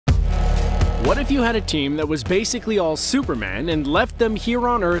What if you had a team that was basically all Superman and left them here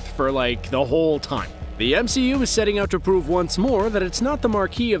on Earth for like the whole time? The MCU is setting out to prove once more that it's not the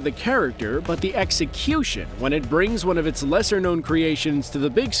marquee of the character, but the execution when it brings one of its lesser-known creations to the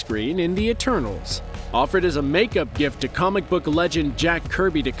big screen in the Eternals. Offered as a makeup gift to comic book legend Jack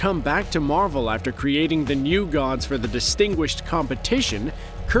Kirby to come back to Marvel after creating the new gods for the distinguished competition,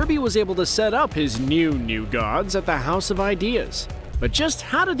 Kirby was able to set up his new gods at the House of Ideas. But just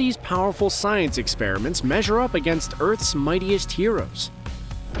how do these powerful science experiments measure up against Earth's mightiest heroes?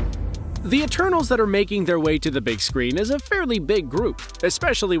 The Eternals that are making their way to the big screen is a fairly big group,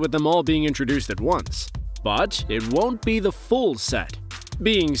 especially with them all being introduced at once. But it won't be the full set.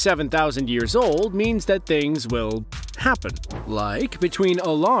 Being 7,000 years old means that things will happen, like between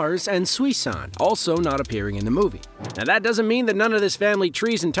Alars and Suisan, also not appearing in the movie. Now that doesn't mean that none of this family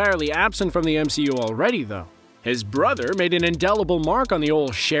tree is entirely absent from the MCU already, though. His brother made an indelible mark on the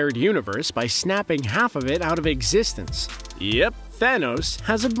old shared universe by snapping half of it out of existence. Yep, Thanos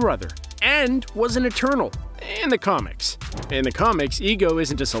has a brother, and was an Eternal, in the comics. In the comics, Ego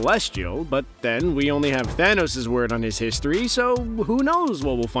isn't a Celestial, but then we only have Thanos' word on his history, so who knows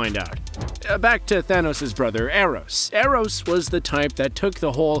what we'll find out. Back to Thanos' brother, Eros. Eros was the type that took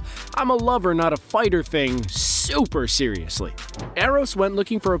the whole "I'm a lover, not a fighter" thing super seriously. Eros went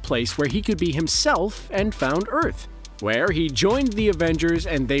looking for a place where he could be himself and found Earth, where he joined the Avengers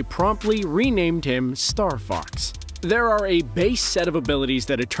and they promptly renamed him Starfox. There are a base set of abilities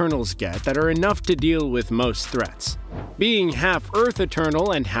that Eternals get that are enough to deal with most threats. Being half Earth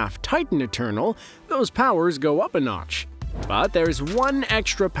Eternal and half Titan Eternal, those powers go up a notch. But there's one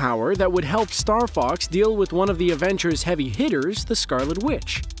extra power that would help Starfox deal with one of the Avengers' heavy hitters, the Scarlet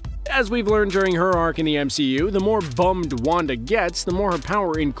Witch. As we've learned during her arc in the MCU, the more bummed Wanda gets, the more her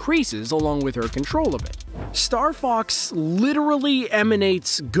power increases along with her control of it. Starfox literally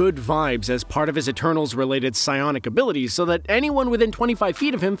emanates good vibes as part of his Eternals-related psionic abilities so that anyone within 25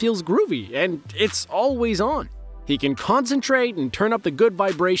 feet of him feels groovy, and it's always on. He can concentrate and turn up the good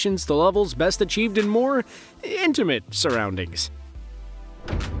vibrations to levels best achieved in more intimate surroundings.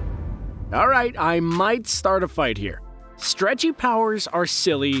 Alright, I might start a fight here. Stretchy powers are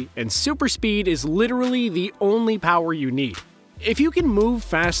silly, and super speed is literally the only power you need. If you can move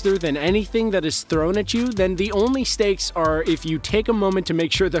faster than anything that is thrown at you, then the only stakes are if you take a moment to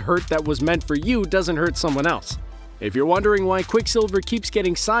make sure the hurt that was meant for you doesn't hurt someone else. If you're wondering why Quicksilver keeps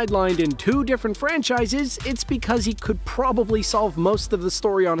getting sidelined in 2 different franchises, it's because he could probably solve most of the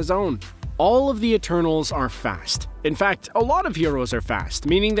story on his own. All of the Eternals are fast. In fact, a lot of heroes are fast,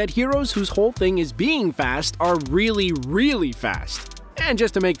 meaning that heroes whose whole thing is being fast are really fast. And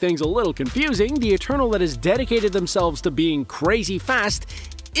just to make things a little confusing, the Eternal that has dedicated themselves to being crazy fast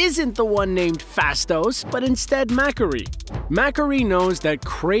isn't the one named Phastos, but instead Makkari. Makkari knows that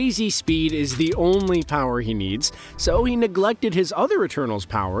crazy speed is the only power he needs, so he neglected his other Eternals'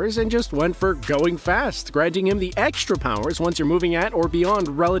 powers and just went for going fast, granting him the extra powers once you're moving at or beyond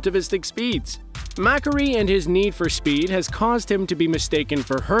relativistic speeds. Makkari and his need for speed has caused him to be mistaken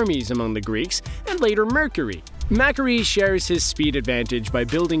for Hermes among the Greeks, and later Mercury. Makkari shares his speed advantage by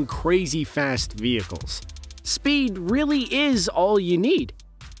building crazy fast vehicles. Speed really is all you need.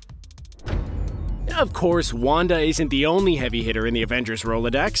 Of course, Wanda isn't the only heavy hitter in the Avengers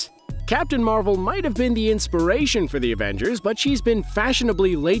Rolodex. Captain Marvel might have been the inspiration for the Avengers, but she's been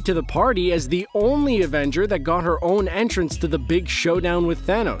fashionably late to the party as the only Avenger that got her own entrance to the big showdown with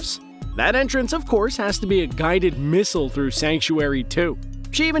Thanos. That entrance, of course, has to be a guided missile through Sanctuary 2.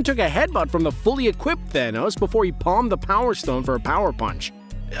 She even took a headbutt from the fully equipped Thanos before he palmed the Power Stone for a power punch.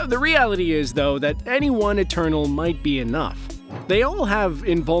 The reality is, though, that any one Eternal might be enough. They all have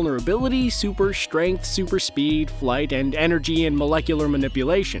invulnerability, super strength, super speed, flight, and energy and molecular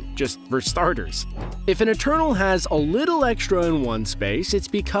manipulation, just for starters. If an Eternal has a little extra in one space, it's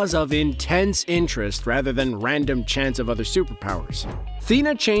because of intense interest rather than random chance of other superpowers.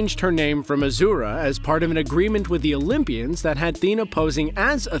 Thena changed her name from Azura as part of an agreement with the Olympians that had Thena posing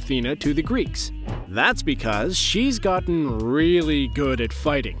as Athena to the Greeks. That's because she's gotten really good at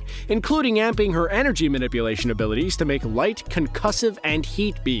fighting, including amping her energy manipulation abilities to make light, concussive, and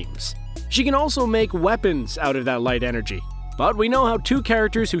heat beams. She can also make weapons out of that light energy. But we know how 2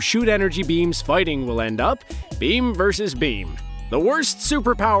 characters who shoot energy beams fighting will end up: beam versus beam. The worst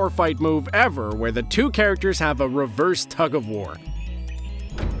superpower fight move ever, where the 2 characters have a reverse tug-of-war.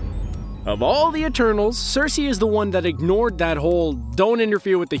 Of all the Eternals, Sersi is the one that ignored that whole "don't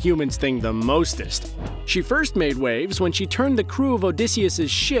interfere with the humans" thing the mostest. She first made waves when she turned the crew of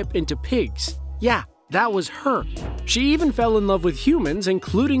Odysseus' ship into pigs. Yeah, that was her. She even fell in love with humans,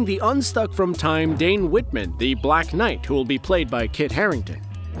 including the unstuck from time Dane Whitman, the Black Knight, who will be played by Kit Harington.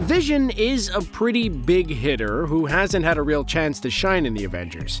 Vision is a pretty big hitter who hasn't had a real chance to shine in the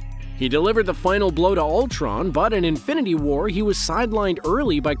Avengers. He delivered the final blow to Ultron, but in Infinity War he was sidelined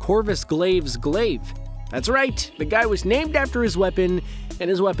early by Corvus Glaive's glaive. That's right, the guy was named after his weapon, and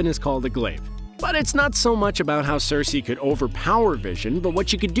his weapon is called a glaive. But it's not so much about how Sersi could overpower Vision, but what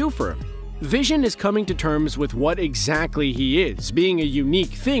she could do for him. Vision is coming to terms with what exactly he is, being a unique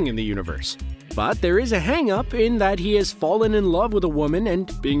thing in the universe. But there is a hang-up in that he has fallen in love with a woman,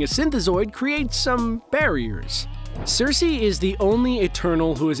 and being a synthezoid creates some barriers. Sersi is the only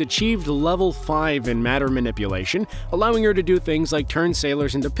Eternal who has achieved level 5 in matter manipulation, allowing her to do things like turn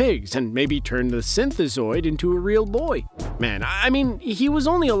sailors into pigs and maybe turn the synthezoid into a real boy. Man, I mean, he was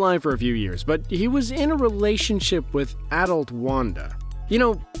only alive for a few years, but he was in a relationship with adult Wanda. You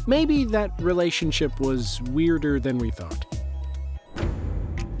know, maybe that relationship was weirder than we thought.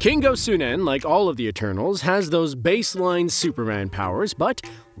 Kingo Sunen, like all of the Eternals, has those baseline Superman powers, but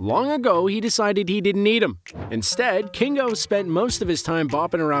long ago he decided he didn't need them. Instead, Kingo spent most of his time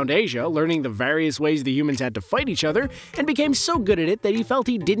bopping around Asia, learning the various ways the humans had to fight each other, and became so good at it that he felt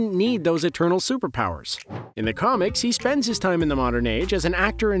he didn't need those Eternal superpowers. In the comics, he spends his time in the modern age as an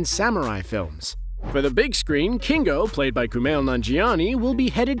actor in samurai films. For the big screen, Kingo, played by Kumail Nanjiani, will be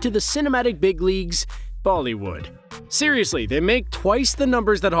headed to the cinematic big leagues, Bollywood. Seriously, they make twice the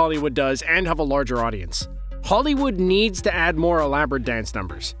numbers that Hollywood does and have a larger audience. Hollywood needs to add more elaborate dance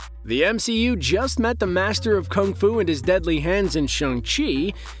numbers. The MCU just met the master of Kung Fu and his deadly hands in Shang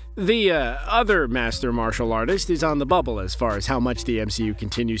Chi. The other master martial artist is on the bubble as far as how much the MCU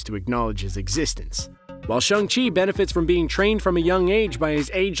continues to acknowledge his existence. While Shang Chi benefits from being trained from a young age by his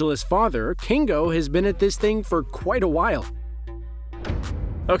ageless father, Kingo has been at this thing for quite a while.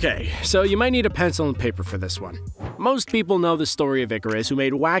 Okay, so you might need a pencil and paper for this one. Most people know the story of Ikarus, who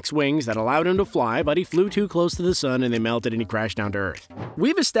made wax wings that allowed him to fly, but he flew too close to the sun and they melted and he crashed down to Earth.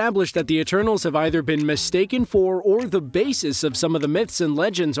 We've established that the Eternals have either been mistaken for or the basis of some of the myths and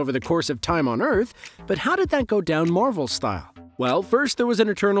legends over the course of time on Earth, but how did that go down Marvel style? Well, first there was an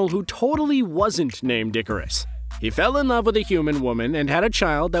Eternal who totally wasn't named Ikarus. He fell in love with a human woman and had a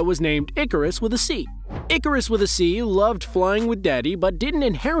child that was named Ikarus with a C. Ikarus with a C loved flying with Daddy but didn't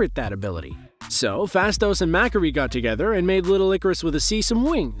inherit that ability. So Phastos and Makkari got together and made little Ikarus with a C some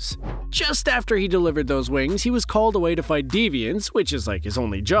wings. Just after he delivered those wings, he was called away to fight deviants, which is like his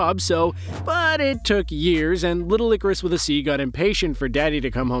only job, but it took years and little Ikarus with a C got impatient for Daddy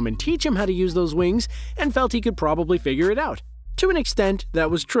to come home and teach him how to use those wings and felt he could probably figure it out. To an extent, that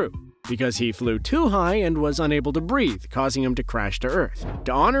was true, because he flew too high and was unable to breathe, causing him to crash to Earth.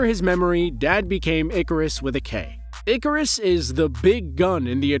 To honor his memory, Dad became Ikarus with a K. Ikarus is the big gun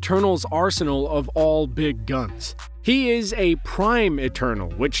in the Eternals' arsenal of all big guns. He is a prime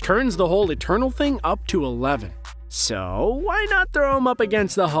Eternal, which turns the whole Eternal thing up to 11. So why not throw him up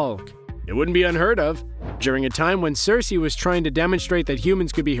against the Hulk? It wouldn't be unheard of. During a time when Sersi was trying to demonstrate that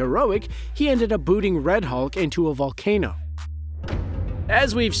humans could be heroic, he ended up booting Red Hulk into a volcano.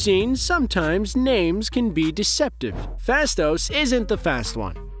 As we've seen, sometimes names can be deceptive. Phastos isn't the fast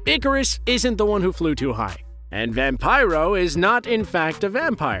one. Ikarus isn't the one who flew too high. And Vampiro is not in fact a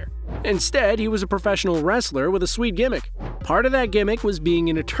vampire. Instead, he was a professional wrestler with a sweet gimmick. Part of that gimmick was being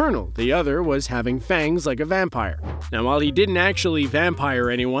an Eternal, the other was having fangs like a vampire. Now, while he didn't actually vampire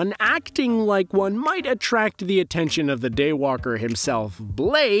anyone, acting like one might attract the attention of the Daywalker himself,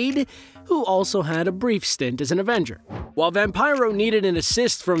 Blade, who also had a brief stint as an Avenger. While Vampiro needed an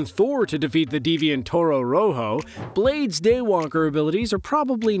assist from Thor to defeat the deviant Toro Rojo, Blade's Daywalker abilities are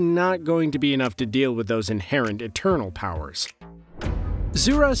probably not going to be enough to deal with those inherent Eternal powers.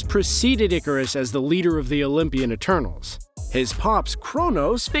 Zuras preceded Ikarus as the leader of the Olympian Eternals. His pops,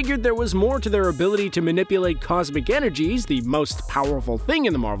 Kronos, figured there was more to their ability to manipulate cosmic energies, the most powerful thing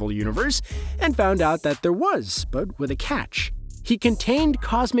in the Marvel Universe, and found out that there was, but with a catch. He contained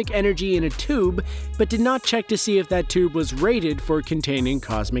cosmic energy in a tube, but did not check to see if that tube was rated for containing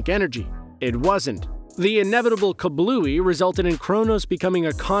cosmic energy. It wasn't. The inevitable kablooey resulted in Kronos becoming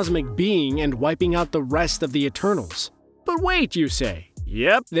a cosmic being and wiping out the rest of the Eternals. But wait, you say.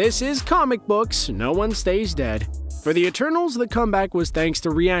 Yep, this is comic books, no one stays dead. For the Eternals, the comeback was thanks to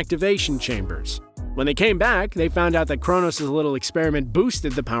reactivation chambers. When they came back, they found out that Kronos' little experiment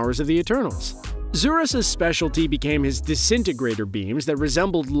boosted the powers of the Eternals. Zuras' specialty became his disintegrator beams that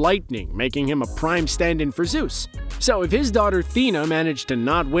resembled lightning, making him a prime stand-in for Zeus. So if his daughter Thena managed to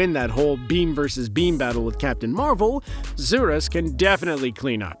not win that whole beam versus beam battle with Captain Marvel, Zuras can definitely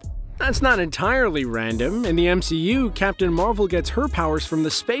clean up. That's not entirely random. In the MCU, Captain Marvel gets her powers from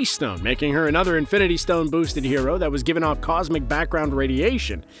the Space Stone, making her another Infinity Stone-boosted hero that was given off cosmic background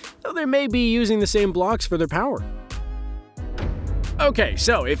radiation, though they may be using the same blocks for their power. Okay,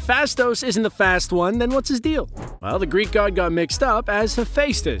 so if Phastos isn't the fast one, then what's his deal? Well, the Greek god got mixed up as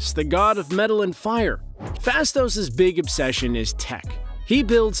Hephaestus, the god of metal and fire. Phastos' big obsession is tech. He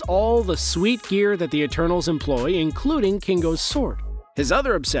builds all the sweet gear that the Eternals employ, including Kingo's sword. His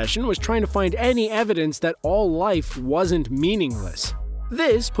other obsession was trying to find any evidence that all life wasn't meaningless.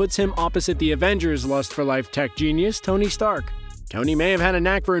 This puts him opposite the Avengers' lust-for-life tech genius, Tony Stark. Tony may have had a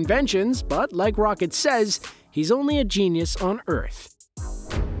knack for inventions, but like Rocket says, he's only a genius on Earth.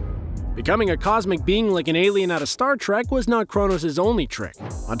 Becoming a cosmic being like an alien out of Star Trek was not Kronos' only trick.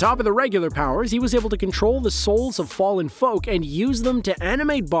 On top of the regular powers, he was able to control the souls of fallen folk and use them to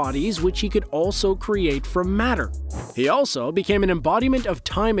animate bodies which he could also create from matter. He also became an embodiment of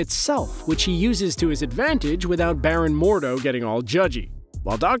time itself, which he uses to his advantage without Baron Mordo getting all judgy.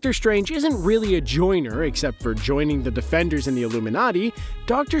 While Doctor Strange isn't really a joiner except for joining the Defenders in the Illuminati,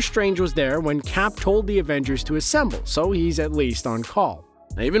 Doctor Strange was there when Cap told the Avengers to assemble, so he's at least on call.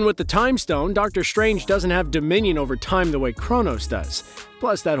 Even with the Time Stone, Doctor Strange doesn't have dominion over time the way Kronos does,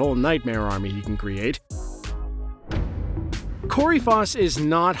 plus that whole nightmare army he can create. Khoryphos is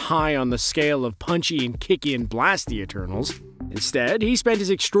not high on the scale of punchy and kicky and blasty Eternals. Instead, he spent his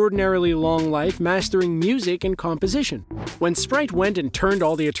extraordinarily long life mastering music and composition. When Sprite went and turned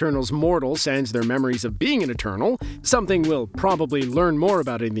all the Eternals mortal sans their memories of being an Eternal, something we'll probably learn more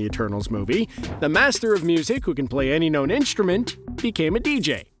about in the Eternals movie, the master of music who can play any known instrument became a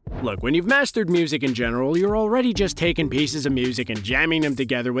DJ. Look, when you've mastered music in general, you're already just taking pieces of music and jamming them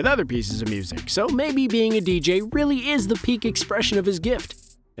together with other pieces of music, so maybe being a DJ really is the peak expression of his gift.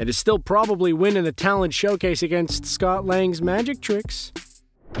 It is still probably winning the talent showcase against Scott Lang's magic tricks.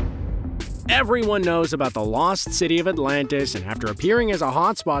 Everyone knows about the lost city of Atlantis, and after appearing as a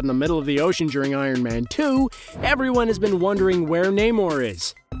hotspot in the middle of the ocean during Iron Man 2, everyone has been wondering where Namor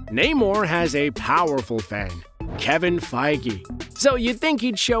is. Namor has a powerful fan, Kevin Feige. So you'd think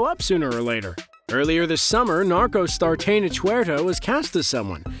he'd show up sooner or later. Earlier this summer, Narcos star Thena was cast as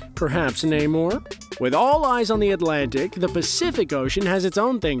someone, perhaps Namor? With all eyes on the Atlantic, the Pacific Ocean has its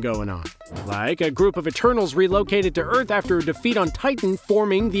own thing going on. Like a group of Eternals relocated to Earth after a defeat on Titan,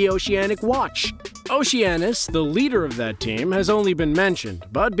 forming the Oceanic Watch. Oceanus, the leader of that team, has only been mentioned,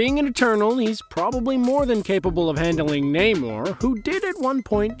 but being an Eternal, he's probably more than capable of handling Namor, who did at one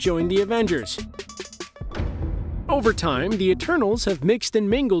point join the Avengers. Over time, the Eternals have mixed and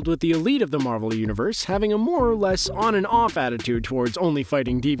mingled with the elite of the Marvel Universe, having a more or less on and off attitude towards only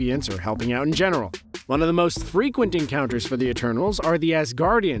fighting deviants or helping out in general. One of the most frequent encounters for the Eternals are the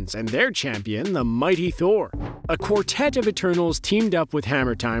Asgardians and their champion, the mighty Thor. A quartet of Eternals teamed up with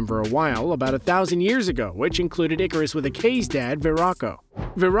Hammer Time for a while about 1,000 years ago, which included Ikarus with a K's dad, Virako.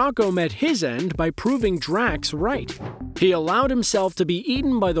 Virako met his end by proving Drax right. He allowed himself to be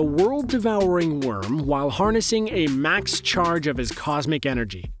eaten by the world-devouring worm while harnessing a max charge of his cosmic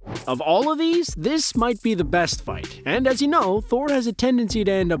energy. Of all of these, this might be the best fight, and as you know, Thor has a tendency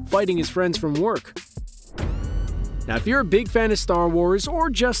to end up fighting his friends from work. Now, if you're a big fan of Star Wars, or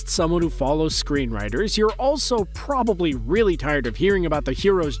just someone who follows screenwriters, you're also probably really tired of hearing about the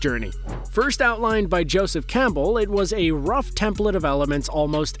hero's journey. First outlined by Joseph Campbell, it was a rough template of elements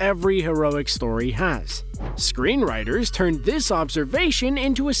almost every heroic story has. Screenwriters turned this observation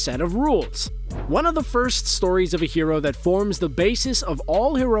into a set of rules. One of the first stories of a hero that forms the basis of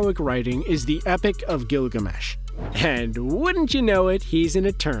all heroic writing is the Epic of Gilgamesh. And wouldn't you know it, he's an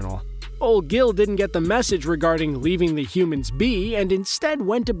Eternal. Old Gil didn't get the message regarding leaving the humans be, and instead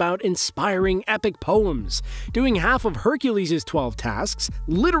went about inspiring epic poems, doing half of Hercules' 12 tasks,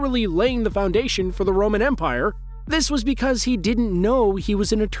 literally laying the foundation for the Roman Empire. This was because he didn't know he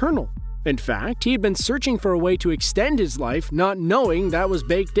was an Eternal. In fact, he had been searching for a way to extend his life, not knowing that was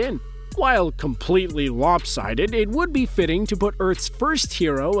baked in. While completely lopsided, it would be fitting to put Earth's first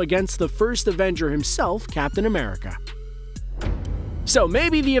hero against the first Avenger himself, Captain America. So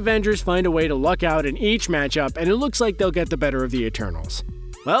maybe the Avengers find a way to luck out in each matchup, and it looks like they'll get the better of the Eternals.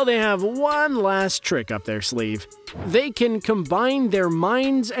 Well, they have one last trick up their sleeve. They can combine their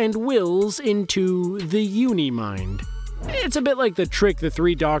minds and wills into the Uni-mind. It's a bit like the trick the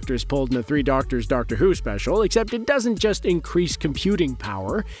Three Doctors pulled in the Three Doctors Doctor Who special, except it doesn't just increase computing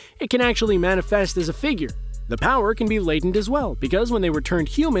power, it can actually manifest as a figure. The power can be latent as well, because when they were turned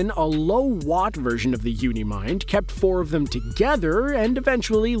human, a low-watt version of the Uni-mind kept 4 of them together and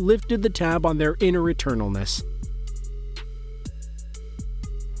eventually lifted the tab on their inner eternalness.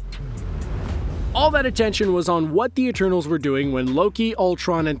 All that attention was on what the Eternals were doing when Loki,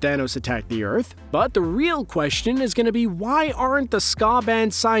 Ultron, and Thanos attacked the Earth, but the real question is going to be why aren't the ska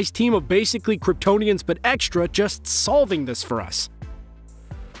band-sized team of basically Kryptonians but extra just solving this for us?